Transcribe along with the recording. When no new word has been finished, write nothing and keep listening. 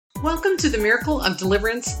Welcome to the Miracle of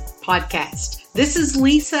Deliverance podcast. This is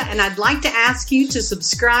Lisa, and I'd like to ask you to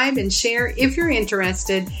subscribe and share if you're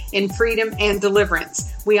interested in freedom and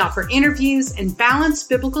deliverance. We offer interviews and balanced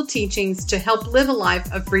biblical teachings to help live a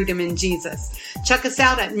life of freedom in Jesus. Check us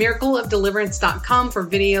out at miracleofdeliverance.com for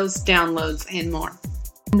videos, downloads, and more.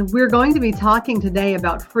 We're going to be talking today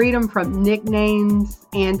about freedom from nicknames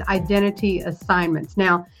and identity assignments.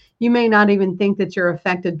 Now, you may not even think that you're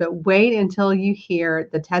affected, but wait until you hear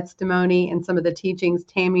the testimony and some of the teachings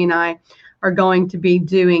Tammy and I are going to be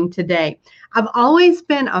doing today. I've always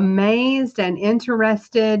been amazed and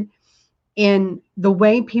interested in the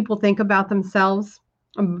way people think about themselves.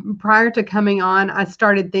 Prior to coming on, I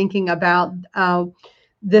started thinking about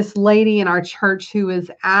this lady in our church who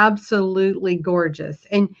is absolutely gorgeous.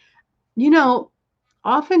 And, you know,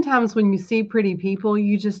 oftentimes when you see pretty people,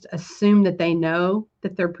 you just assume that they know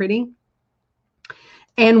that they're pretty.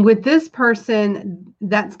 And with this person,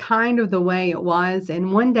 that's kind of the way it was.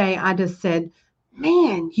 And one day I just said,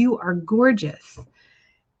 "Man, you are gorgeous."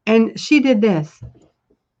 And she did this.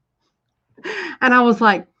 And I was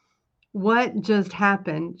like, "What just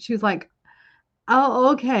happened?" She was like, "Oh,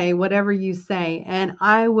 okay, whatever you say." And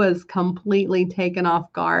I was completely taken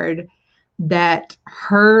off guard that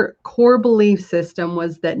her core belief system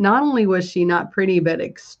was that not only was she not pretty, but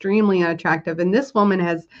extremely unattractive. And this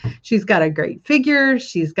woman she's got a great figure.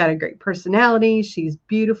 She's got a great personality. She's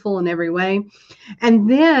beautiful in every way. And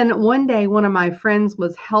then one day, one of my friends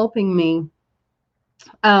was helping me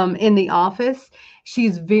in the office.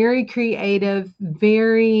 She's very creative,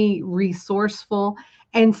 very resourceful.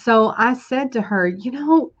 And so I said to her,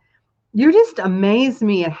 "You just amaze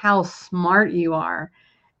me at how smart you are."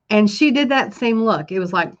 And she did that same look. It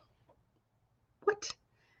was like, "What?"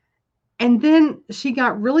 And then she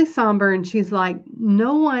got really somber and she's like,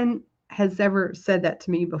 "No one has ever said that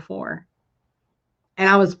to me before." And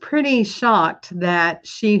I was pretty shocked that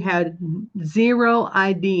she had zero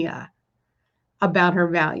idea about her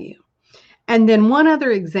value. And then one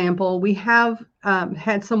other example, we have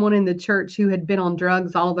had someone in the church who had been on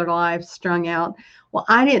drugs all their life, strung out. Well,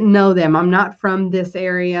 I didn't know them. I'm not from this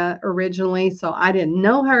area originally, so I didn't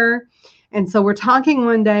know her. And so we're talking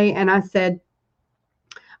one day, and I said,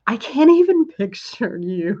 "I can't even picture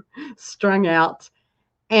you strung out."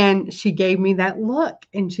 And she gave me that look,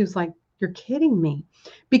 and she was like, "You're kidding me."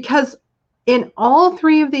 Because in all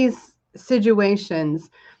three of these situations,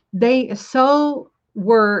 they so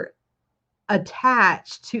were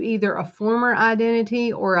attached to either a former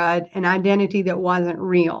identity or an identity that wasn't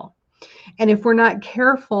real. And if we're not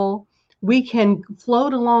careful, we can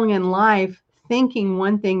float along in life thinking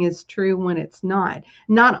one thing is true when it's not.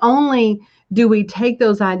 Not only do we take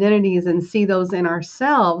those identities and see those in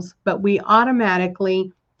ourselves, but we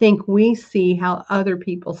automatically think we see how other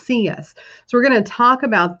people see us. So we're going to talk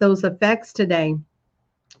about those effects today.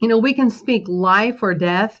 We can speak life or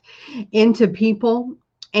death into people.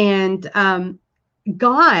 And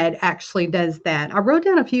God actually does that. I wrote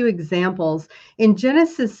down a few examples. In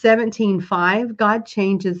Genesis 17:5, God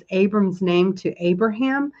changes Abram's name to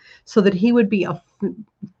Abraham so that he would be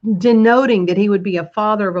denoting that he would be a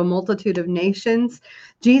father of a multitude of nations.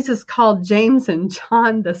 Jesus called James and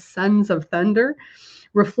John the sons of thunder,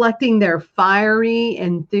 reflecting their fiery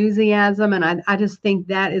enthusiasm. And I just think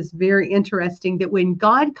that is very interesting that when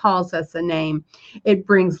God calls us a name, it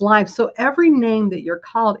brings life. So every name that you're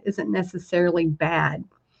called isn't necessarily bad.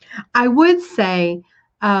 I would say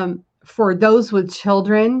for those with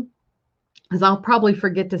children, because I'll probably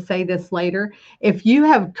forget to say this later, if you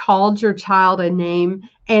have called your child a name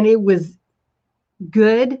and it was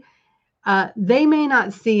good, they may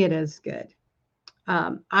not see it as good.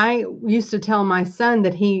 I used to tell my son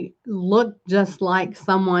that he looked just like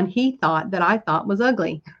someone he thought that I thought was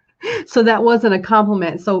ugly. So that wasn't a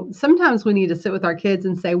compliment. So sometimes we need to sit with our kids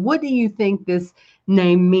and say, "What do you think this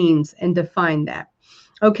name means?" and define that.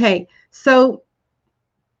 Okay, so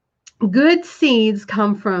good fruit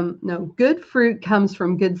comes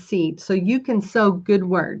from good seed. So you can sow good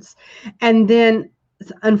words. And then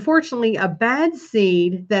unfortunately, a bad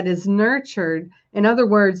seed that is nurtured, in other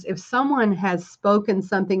words, if someone has spoken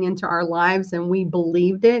something into our lives and we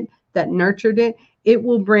believed it, that nurtured it, it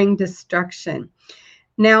will bring destruction.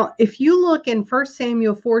 Now, if you look in 1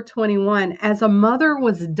 Samuel 4:21, as a mother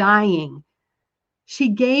was dying, she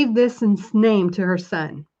gave this name to her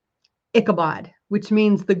son, Ichabod, which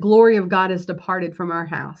means the glory of God has departed from our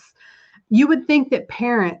house. You would think that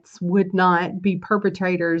parents would not be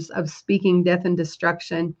perpetrators of speaking death and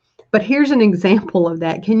destruction, but here's an example of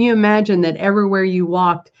that. Can you imagine that everywhere you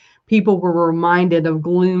walked, people were reminded of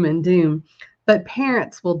gloom and doom? But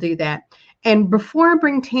parents will do that. And before I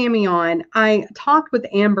bring Tammy on, I talked with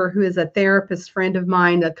Amber, who is a therapist friend of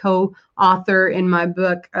mine, a co-author in my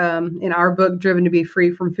book, in our book, Driven to Be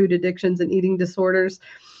Free from Food Addictions and Eating Disorders.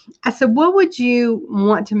 I said, what would you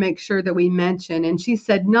want to make sure that we mention? And she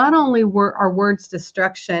said, not only are words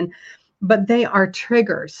destruction, but they are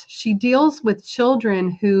triggers. She deals with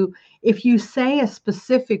children who, if you say a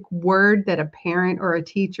specific word that a parent or a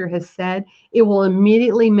teacher has said, it will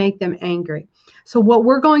immediately make them angry. So what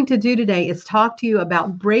we're going to do today is talk to you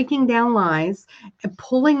about breaking down lies and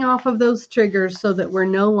pulling off of those triggers so that we're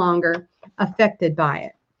no longer affected by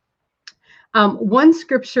it. One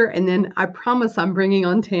scripture, and then I promise I'm bringing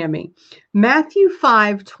on Tammy. Matthew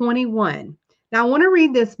 5:21. Now, I want to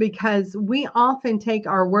read this because we often take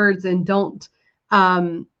our words and don't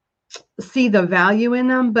see the value in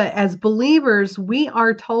them. But as believers, we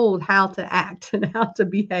are told how to act and how to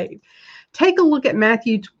behave. Take a look at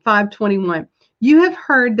Matthew 5:21. You have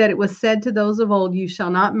heard that it was said to those of old, you shall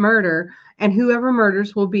not murder, and whoever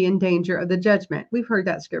murders will be in danger of the judgment. We've heard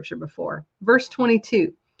that scripture before. Verse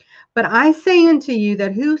 22. But I say unto you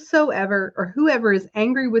that whoever is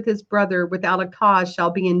angry with his brother without a cause shall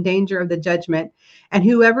be in danger of the judgment. And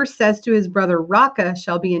whoever says to his brother, Raca,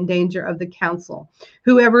 shall be in danger of the council.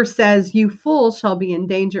 Whoever says, you fool, shall be in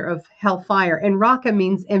danger of hellfire. And Raca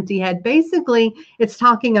means empty head. Basically, it's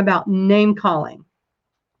talking about name calling.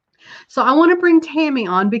 So I want to bring Tammy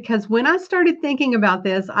on because when I started thinking about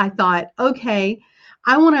this, I thought, okay,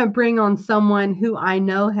 I want to bring on someone who I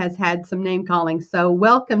know has had some name calling. So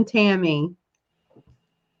welcome, Tammy.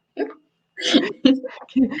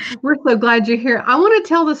 We're so glad you're here. I want to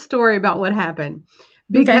tell the story about what happened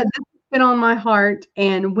because This has been on my heart.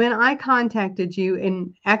 And when I contacted you,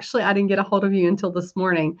 and actually I didn't get a hold of you until this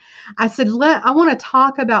morning, I said, I want to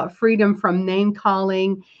talk about freedom from name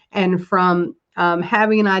calling and from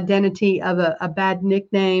having an identity of a bad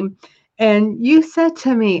nickname. And you said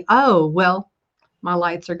to me, oh, well, my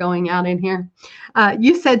lights are going out in here.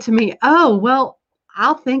 You said to me, oh, well,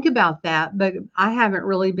 I'll think about that, but I haven't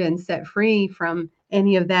really been set free from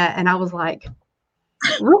any of that. And I was like,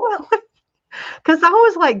 really? Because I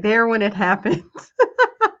was like there when it happened.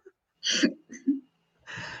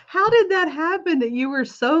 How did that happen that you were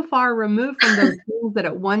so far removed from those things that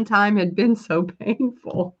at one time had been so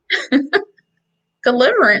painful?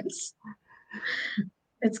 Deliverance.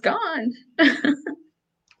 It's gone.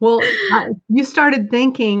 Well, you started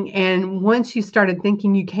thinking, and once you started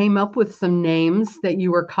thinking, you came up with some names that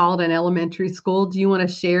you were called in elementary school. Do you want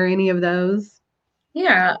to share any of those?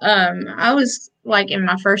 Yeah, I was like in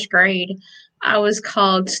my first grade, I was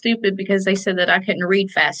called stupid because they said that I couldn't read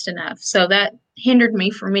fast enough. So that hindered me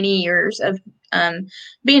for many years of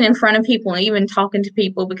being in front of people and even talking to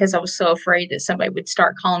people because I was so afraid that somebody would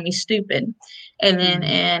start calling me stupid. And then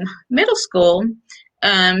in middle school,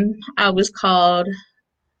 I was called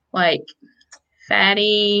like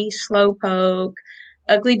fatty, slowpoke,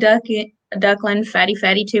 ugly duckling,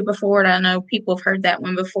 fatty two before. I know people have heard that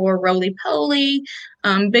one before. Roly poly,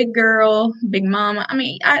 big girl, big mama. I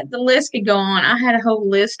mean, the list could go on. I had a whole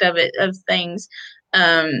list of things.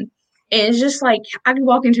 And it's just like I could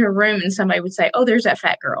walk into a room and somebody would say, "Oh, there's that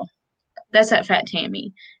fat girl. That's that fat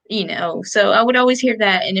Tammy." You know, so I would always hear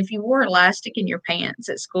that. And if you wore elastic in your pants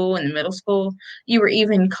at school in the middle school, you were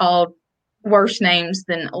even called worse names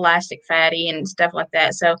than elastic fatty and stuff like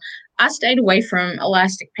that. So I stayed away from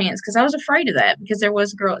elastic pants because I was afraid of that because there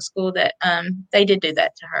was a girl at school that they did do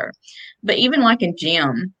that to her. But even like in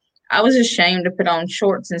gym, I was ashamed to put on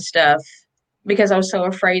shorts and stuff because I was so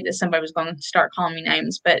afraid that somebody was going to start calling me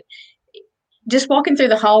names. But just walking through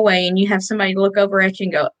the hallway and you have somebody look over at you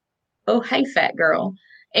and go, "Oh, hey, fat girl."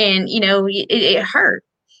 And, you know, it hurt.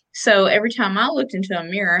 So every time I looked into a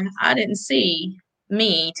mirror, I didn't see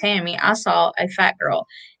me, Tammy. I saw a fat girl.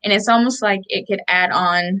 And it's almost like it could add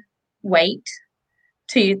on weight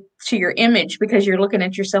to your image because you're looking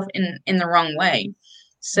at yourself in the wrong way.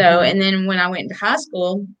 So, and then when I went into high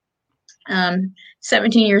school,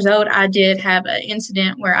 17 years old, I did have an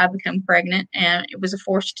incident where I became pregnant, and it was a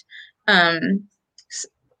forced,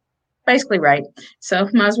 basically rape. So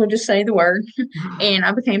might as well just say the word. And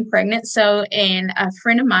I became pregnant. So, and a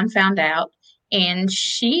friend of mine found out, and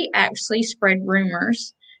she actually spread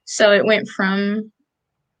rumors. So it went from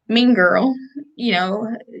mean girl, you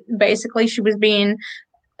know, basically she was being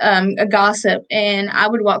a gossip, and I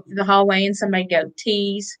would walk through the hallway and somebody go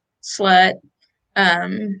tease, slut.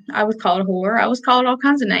 I was called a whore. I was called all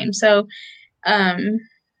kinds of names. So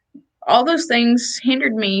all those things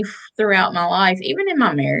hindered me throughout my life, even in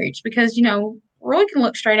my marriage, because, you know, Roy can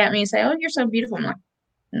look straight at me and say, "Oh, you're so beautiful." I'm like,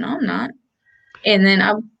 "No, I'm not." And then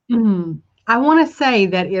I want to say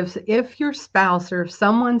that if your spouse or if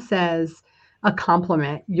someone says a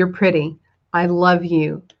compliment. You're pretty. I love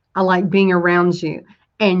you. I like being around you.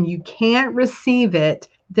 And you can't receive it,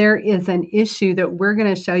 there is an issue that we're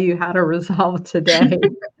going to show you how to resolve today.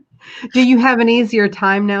 Do you have an easier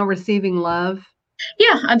time now receiving love?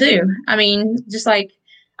 Yeah, I do. I mean, just like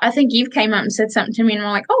I think you've came up and said something to me, and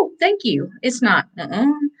I'm like, oh, thank you. It's not.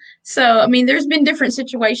 So, I mean, there's been different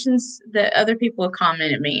situations that other people have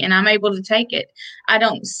commented me, and I'm able to take it. I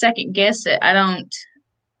don't second guess it. I don't,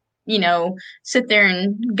 sit there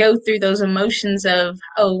and go through those emotions of,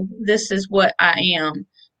 oh, this is what I am.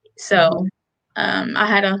 So, I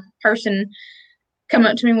had a person come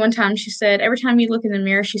up to me one time. She said, every time you look in the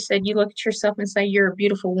mirror, she said, you look at yourself and say, you're a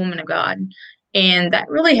beautiful woman of God. And that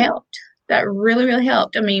really helped. That really, really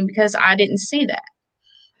helped. I mean, because I didn't see that.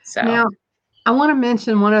 So now, I want to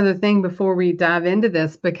mention one other thing before we dive into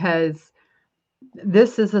this, because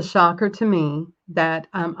this is a shocker to me that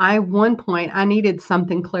one point I needed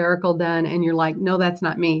something clerical done, and you're like, no, that's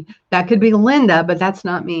not me. That could be Linda, but that's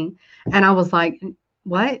not me. And I was like,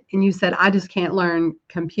 what? And you said, I just can't learn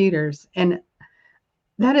computers. And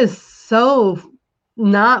that is so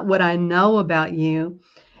not what I know about you.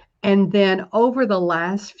 And then over the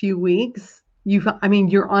last few weeks,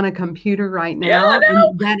 you're on a computer right now. Yeah,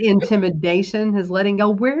 and that intimidation is letting go.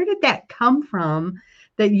 Where did that come from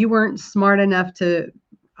that you weren't smart enough to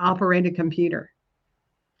operate a computer?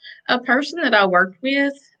 A person that I worked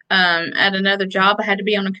with at another job, I had to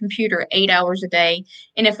be on a computer 8 hours a day.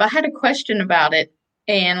 And if I had a question about it,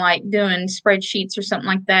 and like doing spreadsheets or something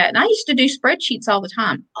like that. And I used to do spreadsheets all the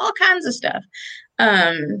time, all kinds of stuff,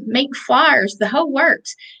 make flyers, the whole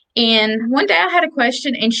works. And one day I had a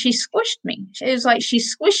question and she squished me. It was like she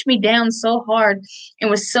squished me down so hard and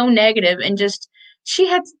was so negative, and just she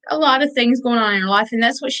had a lot of things going on in her life, and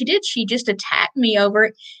that's what she did. She just attacked me over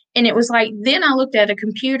it. And it was like, then I looked at a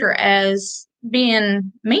computer as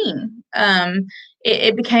being mean.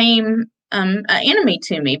 It became an enemy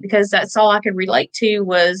to me, because that's all I could relate to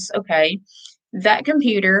was, okay, that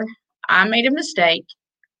computer, I made a mistake,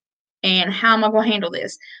 and how am I going to handle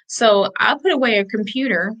this? So I put away a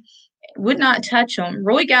computer, would not touch them.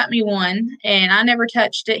 Roy got me one, and I never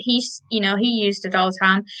touched it. He used it all the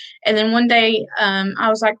time. And then one day, I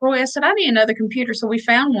was like, Roy, I said, I need another computer. So we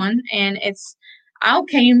found one, and I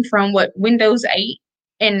came from Windows 8,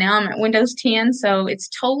 and now I'm at Windows 10. So it's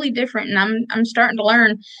totally different, and I'm starting to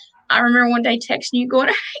learn. I remember one day texting you going,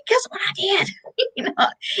 hey, guess what I did?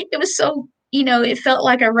 It was so, it felt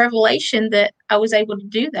like a revelation that I was able to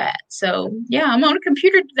do that. So, yeah, I'm on a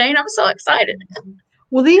computer today, and I'm so excited.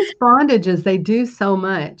 Well, these bondages, they do so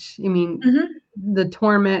much. I mean, the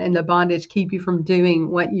torment and the bondage keep you from doing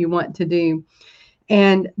what you want to do.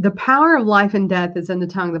 And the power of life and death is in the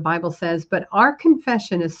tongue, the Bible says. But our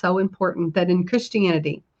confession is so important that in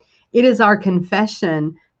Christianity, it is our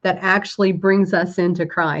confession that actually brings us into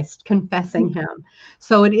Christ, confessing him.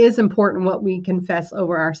 So it is important what we confess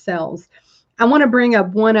over ourselves. I want to bring up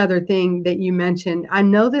one other thing that you mentioned. I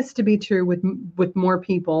know this to be true with more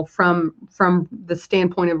people from the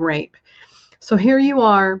standpoint of rape. So here you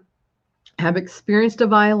are, have experienced a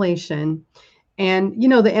violation, and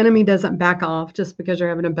the enemy doesn't back off just because you're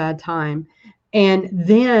having a bad time. And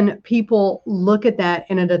then people look at that,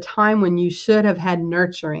 and at a time when you should have had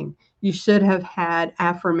nurturing, you should have had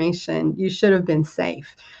affirmation, you should have been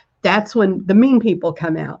safe, that's when the mean people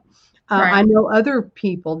come out. Right. I know other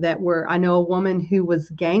people I know a woman who was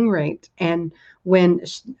gang raped, and when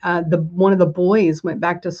one of the boys went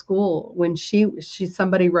back to school, when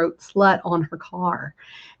somebody wrote slut on her car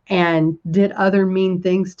and did other mean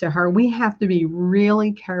things to her. We have to be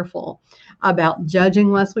really careful about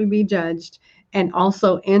judging lest we be judged, and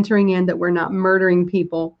also entering in that we're not murdering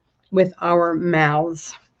people with our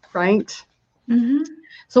mouths, right? Mm-hmm.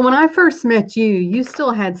 So when I first met you, you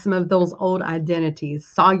still had some of those old identities,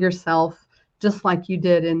 saw yourself just like you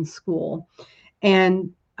did in school.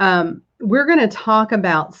 And we're going to talk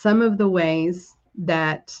about some of the ways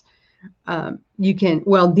that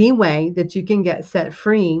the way that you can get set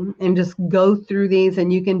free, and just go through these,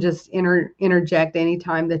 and you can just interject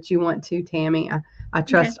anytime that you want to, Tammy. I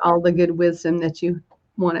trust all the good wisdom that you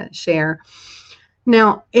want to share.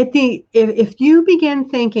 Now, if you begin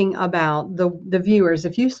thinking about the viewers,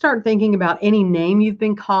 if you start thinking about any name you've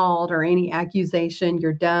been called or any accusation,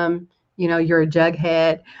 you're dumb, you're a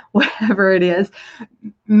jughead, whatever it is,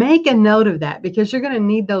 make a note of that, because you're going to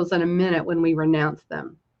need those in a minute when we renounce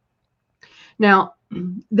them. Now,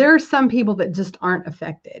 there are some people that just aren't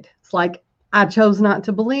affected. It's like, I chose not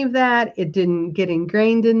to believe that. It didn't get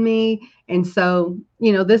ingrained in me. And so,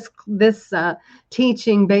 this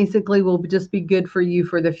teaching basically will just be good for you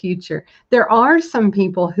for the future. There are some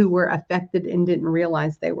people who were affected and didn't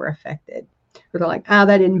realize they were affected. where they're like, that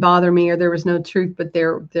didn't bother me, or there was no truth, but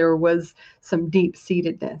there was some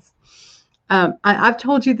deep-seatedness. I've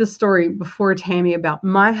told you the story before, Tammy, about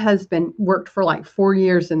my husband worked for like 4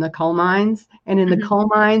 years in the coal mines, and in the coal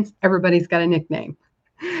mines, everybody's got a nickname.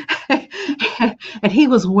 And he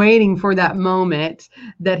was waiting for that moment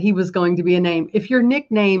that he was going to be a name. If your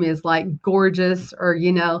nickname is like gorgeous or,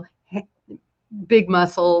 big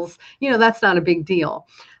muscles, that's not a big deal.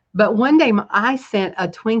 But one day I sent a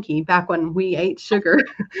Twinkie, back when we ate sugar,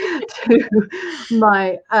 to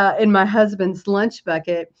in my husband's lunch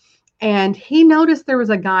bucket. And he noticed there was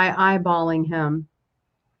a guy eyeballing him.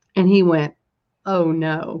 And he went, oh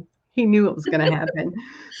no. He knew it was going to happen.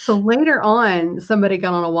 So later on, somebody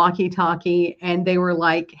got on a walkie-talkie and they were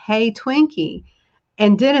like, hey, Twinkie.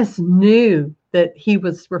 And Dennis knew that he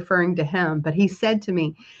was referring to him. But he said to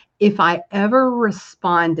me, if I ever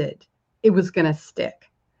responded, it was going to stick.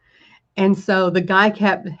 And so the guy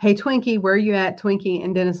kept, hey, Twinkie, where are you at, Twinkie?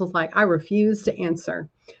 And Dennis was like, I refuse to answer.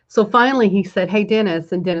 So finally he said, hey,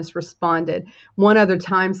 Dennis, and Dennis responded. One other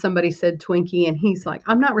time somebody said Twinkie, and he's like,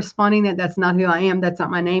 I'm not responding that. That's not who I am. That's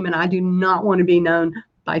not my name. And I do not want to be known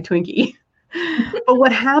by Twinkie. But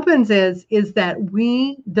what happens is that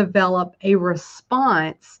we develop a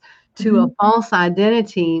response to a false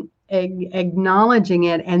identity, acknowledging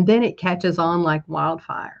it, and then it catches on like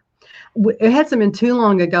wildfire. It hasn't been too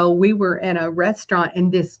long ago. We were in a restaurant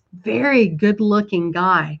and this very good looking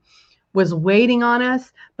guy was waiting on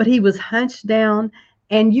us, but he was hunched down,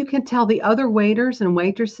 and you can tell the other waiters and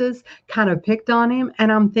waitresses kind of picked on him.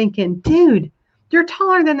 And I'm thinking, dude, you're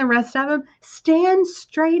taller than the rest of them. Stand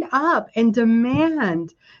straight up and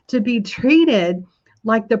demand to be treated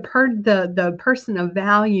like the person of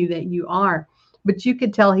value that you are. But you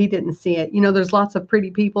could tell he didn't see it. There's lots of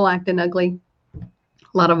pretty people acting ugly.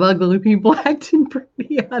 A lot of ugly people acting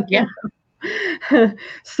pretty. Yeah.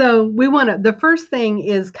 So the first thing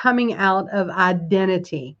is coming out of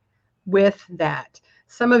identity with that.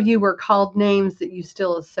 Some of you were called names that you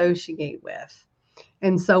still associate with.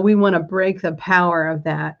 And so we want to break the power of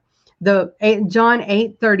that. John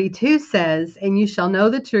 8:32 says, and you shall know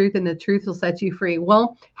the truth, and the truth will set you free.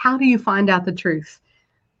 Well, how do you find out the truth?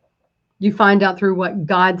 You find out through what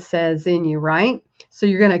God says in you, right? So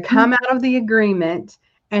you're going to come out of the agreement,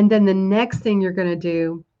 and then the next thing you're going to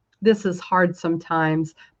do, this is hard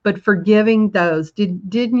sometimes, but forgiving those.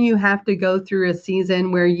 Didn't you have to go through a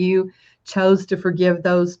season where you chose to forgive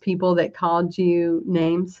those people that called you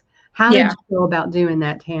names? How did you go about doing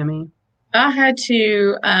that, Tammy? I had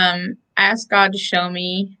to ask God to show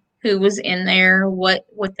me who was in there, what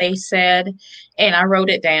they said, and I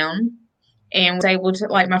wrote it down and was able to,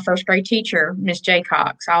 like my first grade teacher, Miss J.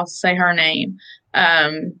 Cox, I'll say her name.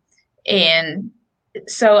 And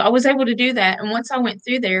so I was able to do that. And once I went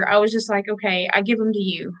through there, I was just like, okay, I give them to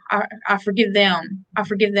you. I forgive them. I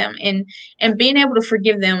forgive them. And being able to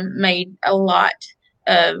forgive them made a lot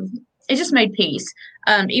of, it just made peace.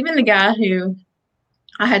 Even the guy who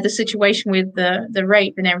I had the situation with the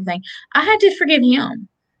rape and everything, I had to forgive him,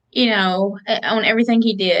 on everything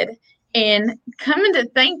he did. And coming to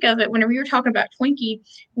think of it, whenever you were talking about Twinkie,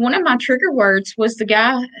 one of my trigger words was the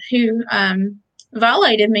guy who,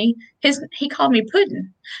 violated me. He called me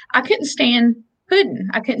Puddin'. I couldn't stand Puddin'.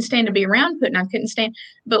 I couldn't stand to be around Puddin'. I couldn't stand.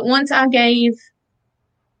 But once I gave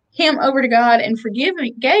him over to God and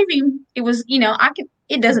gave him, it was,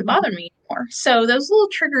 it doesn't bother me anymore. So those little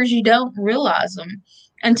triggers, you don't realize them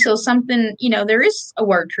until something, there is a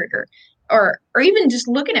word trigger, or even just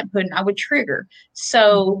looking at Puddin', I would trigger.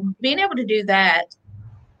 So being able to do that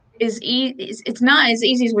is easy. It's not as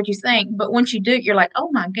easy as what you think, but once you do it, you're like,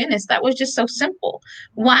 oh my goodness, that was just so simple.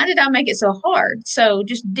 Why did I make it so hard? So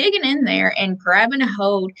just digging in there and grabbing a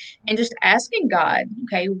hold and just asking God,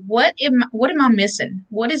 okay, what am I missing?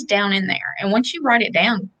 What is down in there? And once you write it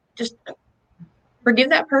down, just forgive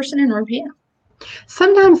that person and repent.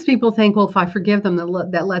 Sometimes people think, well, if I forgive them,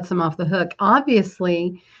 that lets them off the hook.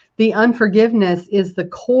 Obviously, the unforgiveness is the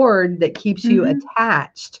cord that keeps you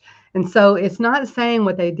attached. And so it's not saying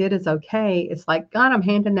what they did is okay. It's like, God, I'm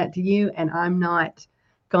handing that to you, and I'm not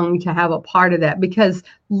going to have a part of that. Because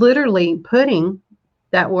literally putting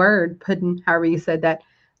that word, Puddin', however you said that,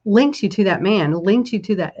 links you to that man, links you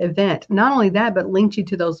to that event. Not only that, but links you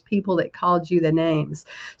to those people that called you the names.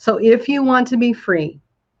 So if you want to be free,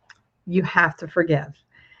 you have to forgive.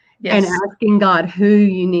 Yes. And asking God who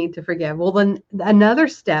you need to forgive. Well, then another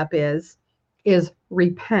step is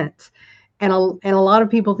repent. And a lot of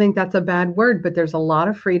people think that's a bad word, but there's a lot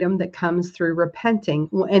of freedom that comes through repenting.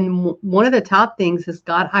 And one of the top things is,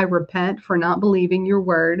 God, I repent for not believing your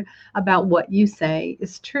word about what you say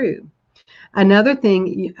is true. Another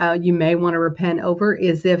thing you may want to repent over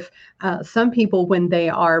is if some people, when they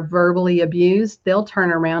are verbally abused, they'll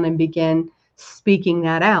turn around and begin speaking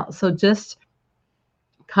that out. So just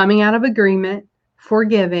coming out of agreement,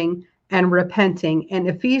 forgiving, and repenting. And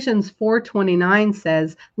Ephesians 4:29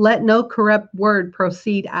 says, let no corrupt word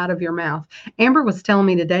proceed out of your mouth. Amber was telling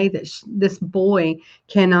me today that this boy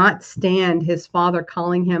cannot stand his father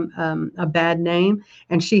calling him a bad name.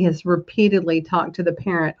 And she has repeatedly talked to the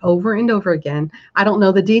parent over and over again. I don't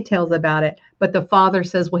know the details about it, but the father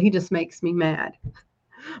says, well, he just makes me mad.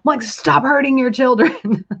 I'm like, stop hurting your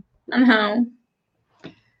children. Uh-huh.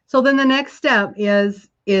 So then the next step is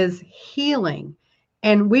healing.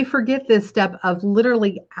 And we forget this step of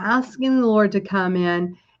literally asking the Lord to come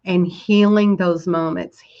in and healing those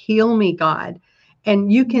moments. Heal me, God.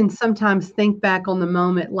 And you can sometimes think back on the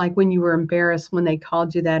moment, like when you were embarrassed when they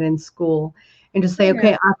called you that in school, and just say,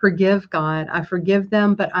 okay, I forgive God. I forgive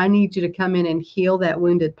them, but I need you to come in and heal that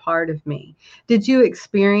wounded part of me. Did you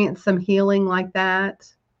experience some healing like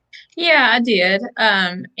that? Yeah, I did.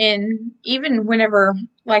 And even whenever,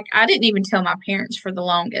 like, I didn't even tell my parents for the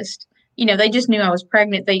longest. They just knew I was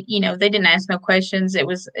pregnant. They didn't ask no questions. It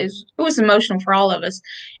was emotional for all of us.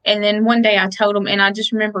 And then one day I told them, and I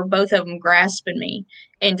just remember both of them grasping me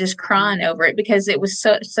and just crying over it because it was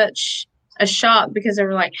such a shock because they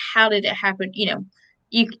were like, how did it happen?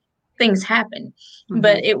 Things happen,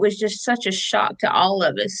 but it was just such a shock to all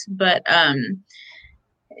of us. But,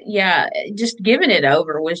 yeah, just giving it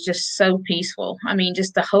over was just so peaceful. I mean,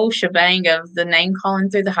 just the whole shebang of the name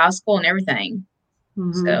calling through the high school and everything.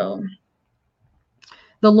 So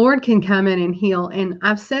the Lord can come in and heal. And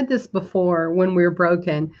I've said this before when we were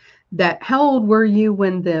broken, that how old were you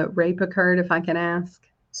when the rape occurred, if I can ask?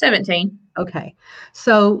 17. Okay.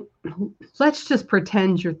 So let's just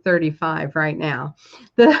pretend you're 35 right now.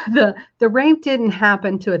 The rape didn't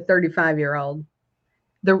happen to a 35-year-old.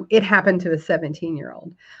 It happened to a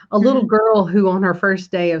 17-year-old. A little girl who on her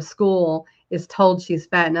first day of school is told she's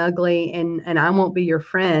fat and ugly and I won't be your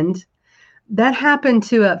friend. That happened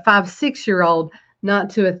to a 5-6-year-old, not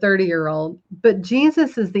to a 30-year-old. But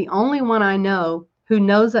Jesus is the only one I know who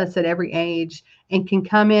knows us at every age and can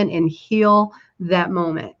come in and heal that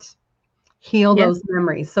moment, heal those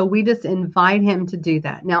memories. So we just invite him to do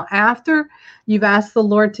that. Now, after you've asked the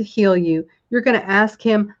Lord to heal you, you're going to ask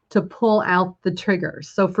him to pull out the triggers.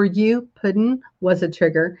 So for you, pudding was a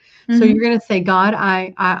trigger. So you're going to say, God,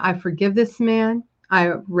 I forgive this man.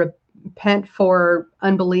 I repent for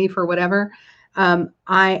unbelief or whatever.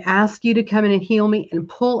 I ask you to come in and heal me and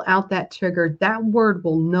pull out that trigger. That word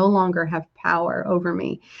will no longer have power over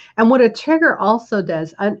me. And what a trigger also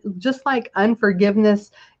does, just like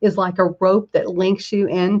unforgiveness is like a rope that links you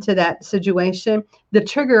into that situation, the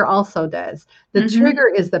trigger also does. The trigger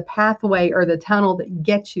is the pathway or the tunnel that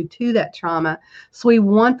gets you to that trauma. So we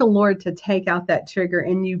want the Lord to take out that trigger,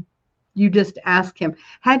 and you just ask him.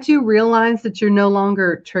 Had you realized that you're no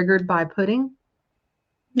longer triggered by pudding?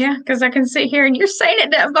 Yeah, because I can sit here and you're saying it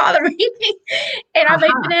doesn't bother me. And I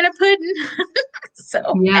make banana pudding. So,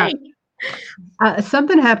 yeah. Hey.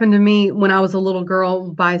 Something happened to me when I was a little girl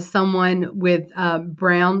by someone with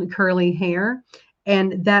brown curly hair.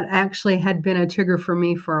 And that actually had been a trigger for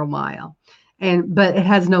me for a while. But it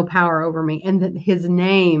has no power over me. And that his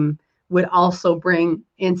name would also bring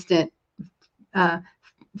instant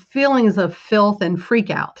feelings of filth and freak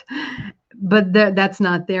out. But that's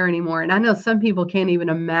not there anymore. And I know some people can't even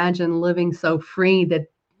imagine living so free that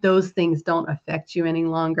those things don't affect you any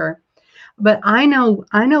longer. But I know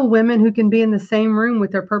women who can be in the same room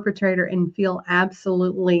with their perpetrator and feel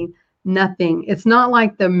absolutely nothing. It's not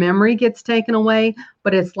like the memory gets taken away,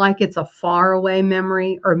 but it's like it's a far away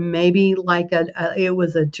memory, or maybe like it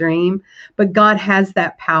was a dream. But God has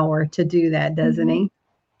that power to do that, doesn't he?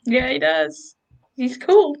 Yeah, he does. He's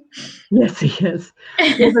cool. Yes, he is.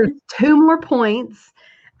 Well, there's 2 more points.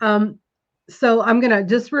 So I'm going to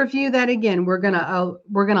just review that again. We're going to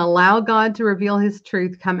allow God to reveal his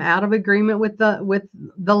truth, come out of agreement with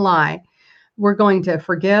the lie. We're going to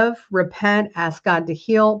forgive, repent, ask God to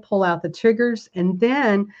heal, pull out the triggers. And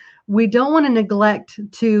then we don't want to neglect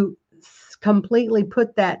to completely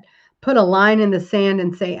put a line in the sand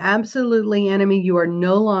and say, absolutely, enemy, you are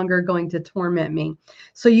no longer going to torment me.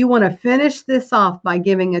 So you want to finish this off by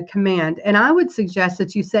giving a command. And I would suggest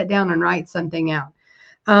that you sit down and write something out.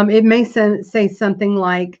 It may say something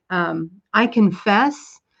like, I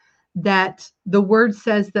confess that the word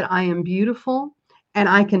says that I am beautiful, and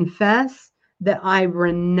I confess that I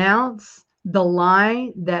renounce the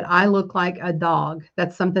lie that I look like a dog.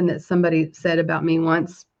 That's something that somebody said about me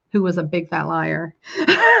once. who was a big fat liar.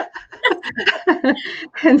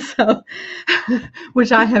 And so,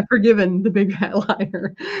 which I have forgiven the big fat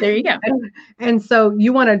liar. There you go. And so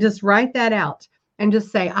you want to just write that out and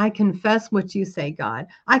just say, I confess what you say, God.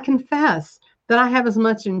 I confess that I have as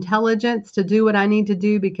much intelligence to do what I need to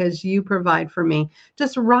do because you provide for me.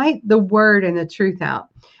 Just write the word and the truth out.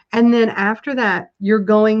 And then after that, you're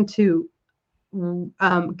going to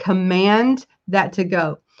command that to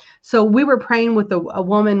go. So we were praying with a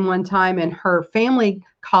woman one time, and her family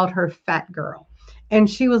called her Fat Girl. And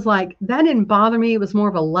she was like, that didn't bother me. It was more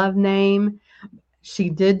of a love name. She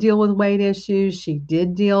did deal with weight issues. She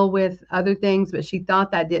did deal with other things, but she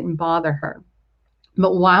thought that didn't bother her.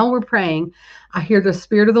 But while we're praying, I hear the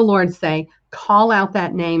Spirit of the Lord say, call out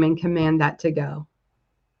that name and command that to go.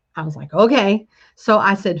 I was like, okay. So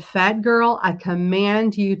I said, Fat Girl, I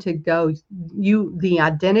command you to go. You, the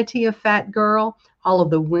identity of Fat Girl, all of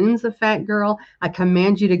the wounds of Fat Girl, I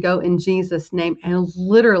command you to go in Jesus' name. And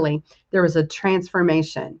literally, there was a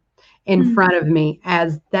transformation in front of me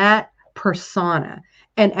as that persona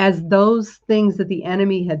and as those things that the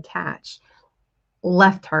enemy had attached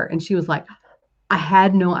left her. And she was like, I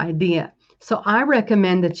had no idea. So I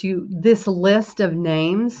recommend that this list of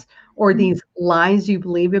names or these lies you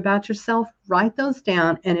believe about yourself, write those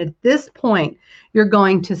down. And at this point, you're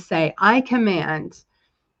going to say, I command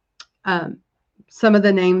some of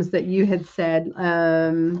the names that you had said.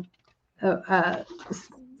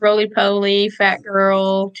 Roly-poly, Fat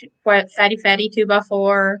Girl, Fatty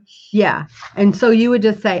 2x4. Yeah. And so you would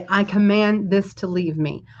just say, I command this to leave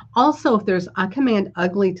me. Also, if I command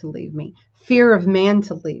ugly to leave me, fear of man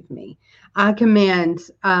to leave me. I command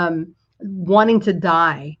wanting to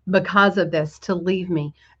die because of this to leave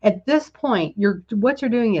me. At this point, what you're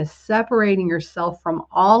doing is separating yourself from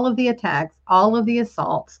all of the attacks, all of the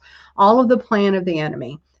assaults, all of the plan of the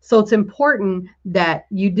enemy. So it's important that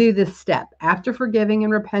you do this step. After forgiving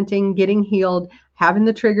and repenting, getting healed, having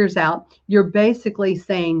the triggers out, you're basically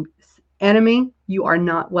saying, enemy, you are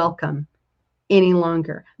not welcome any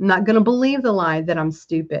longer. I'm not going to believe the lie that I'm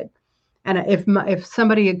stupid. And if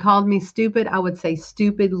somebody had called me stupid, I would say,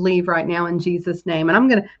 stupid, leave right now in Jesus' name. And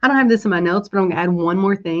I don't have this in my notes, but I'm going to add one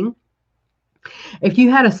more thing. If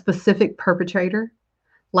you had a specific perpetrator,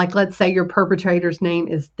 like let's say your perpetrator's name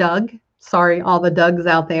is Doug. Sorry, all the Dougs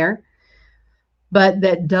out there. But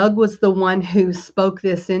that Doug was the one who spoke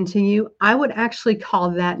this into you, I would actually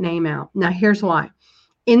call that name out. Now, here's why.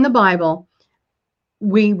 In the Bible,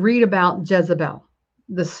 we read about Jezebel,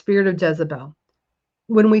 the spirit of Jezebel.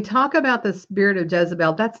 When we talk about the spirit of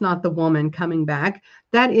Jezebel, that's not the woman coming back.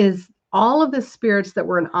 That is all of the spirits that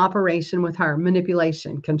were in operation with her: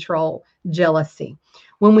 manipulation, control, jealousy.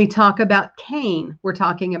 When we talk about Cain, we're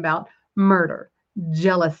talking about murder,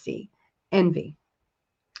 jealousy, envy.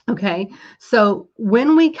 Okay, so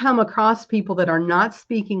when we come across people that are not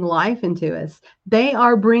speaking life into us, they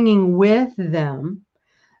are bringing with them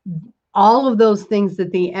all of those things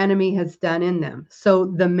that the enemy has done in them. So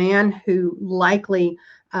the man who likely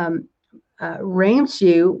rapes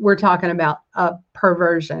you, we're talking about a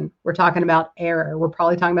perversion. We're talking about error. We're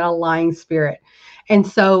probably talking about a lying spirit. And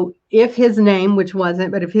so if his name, which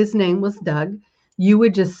wasn't, but if his name was Doug, you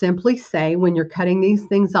would just simply say, when you're cutting these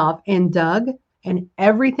things off, and Doug and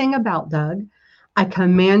everything about Doug, I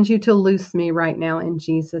command you to loose me right now in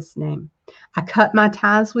Jesus' name. I cut my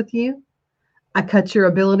ties with you. I cut your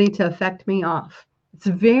ability to affect me off. It's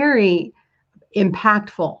very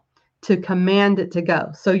impactful to command it to go.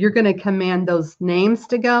 So you're going to command those names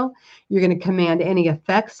to go. You're going to command any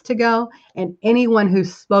effects to go. And anyone who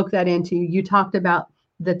spoke that into you, you talked about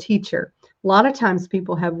the teacher. A lot of times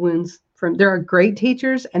people have wounds there are great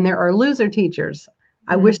teachers and there are loser teachers.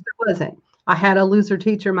 I wish there wasn't. I had a loser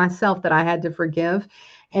teacher myself that I had to forgive.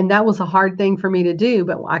 And that was a hard thing for me to do,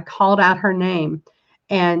 but I called out her name.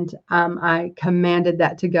 And I commanded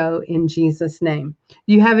that to go in Jesus' name.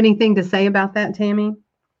 Do you have anything to say about that, Tammy?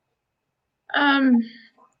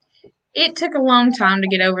 It took a long time to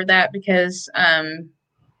get over that because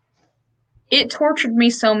it tortured me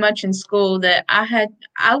so much in school that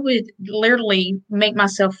I would literally make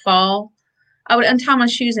myself fall. I would untie my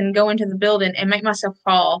shoes and go into the building and make myself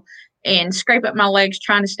fall and scrape up my legs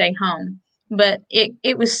trying to stay home. But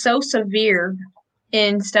it was so severe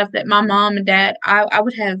in stuff that my mom and dad, I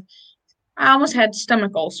almost had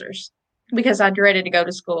stomach ulcers because I dreaded to go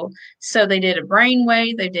to school. So they did a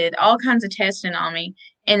brainwave, they did all kinds of testing on me.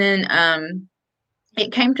 And then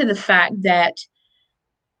it came to the fact that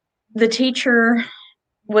the teacher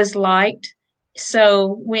was liked.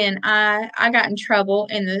 So when I got in trouble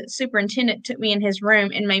and the superintendent took me in his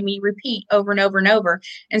room and made me repeat over and over and over.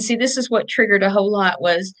 And see, this is what triggered a whole lot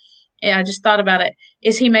was And I just thought about it,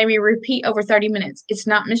 is he made me repeat over 30 minutes. It's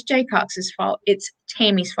not Miss Jaycox's fault. It's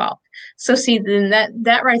Tammy's fault. So see, then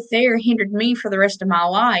that right there hindered me for the rest of my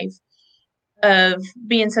life of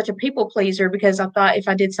being such a people pleaser, because I thought if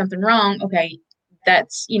I did something wrong, okay,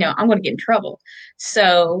 that's, I'm going to get in trouble.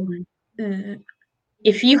 So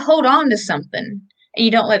if you hold on to something and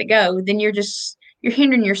you don't let it go, then you're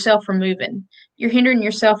hindering yourself from moving. You're hindering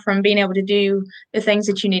yourself from being able to do the things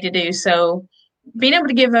that you need to do. So being able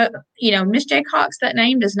to give up, Miss Jaycox, that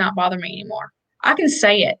name does not bother me anymore. I can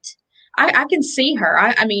say it. I can see her.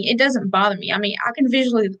 I mean, it doesn't bother me. I mean, I can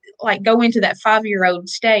visually go into that 5-year-old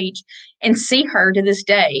stage and see her to this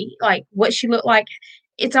day, like what she looked like.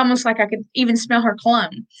 It's almost like I could even smell her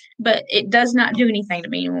cologne, but it does not do anything to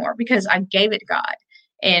me anymore because I gave it to God,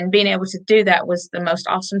 and being able to do that was the most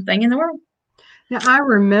awesome thing in the world. Now, I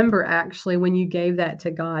remember actually when you gave that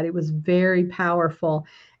to God, it was very powerful.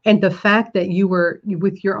 And the fact that you were,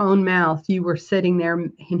 with your own mouth, you were sitting there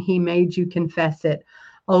and he made you confess it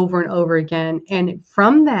over and over again. And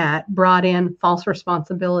from that brought in false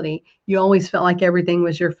responsibility. You always felt like everything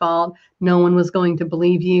was your fault. No one was going to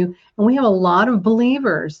believe you. And we have a lot of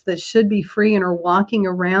believers that should be free and are walking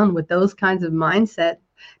around with those kinds of mindset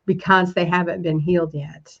because they haven't been healed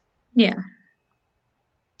yet. Yeah.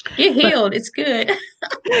 Get healed. It's good.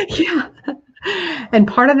 Yeah. And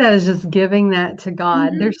part of that is just giving that to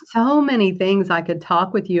God. Mm-hmm. There's so many things I could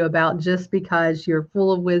talk with you about just because you're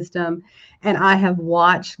full of wisdom. And I have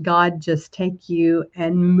watched God just take you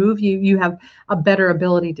and move you. You have a better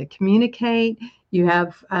ability to communicate. You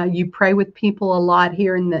have you pray with people a lot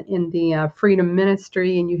here in the Freedom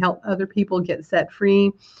Ministry, and you help other people get set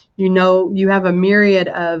free. You have a myriad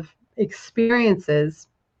of experiences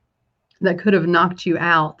that could have knocked you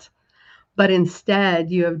out, but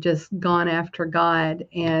instead you have just gone after God.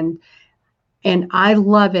 And I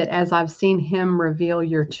love it as I've seen him reveal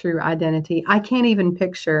your true identity. I can't even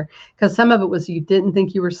picture, because some of it was you didn't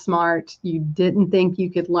think you were smart. You didn't think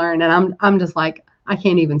you could learn. And I'm just like, I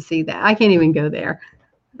can't even see that. I can't even go there.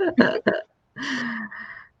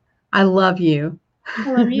 I love you.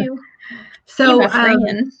 I love you. So I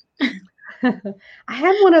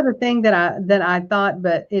had one other thing that I thought,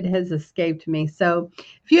 but it has escaped me. So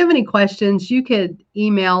if you have any questions, you could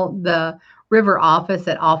email the River office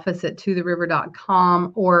at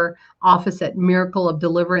office@totheriver.com or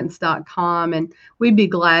office@miracleofdeliverance.com. And we'd be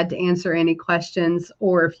glad to answer any questions.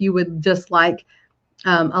 Or if you would just like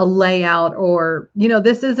a layout, or,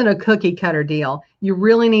 this isn't a cookie cutter deal. You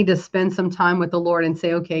really need to spend some time with the Lord and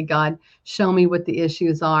say, okay, God, show me what the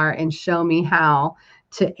issues are and show me how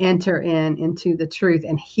to enter into the truth.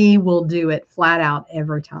 And he will do it flat out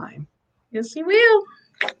every time. Yes, he will.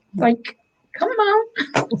 Come on.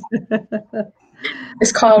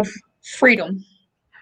 It's called freedom.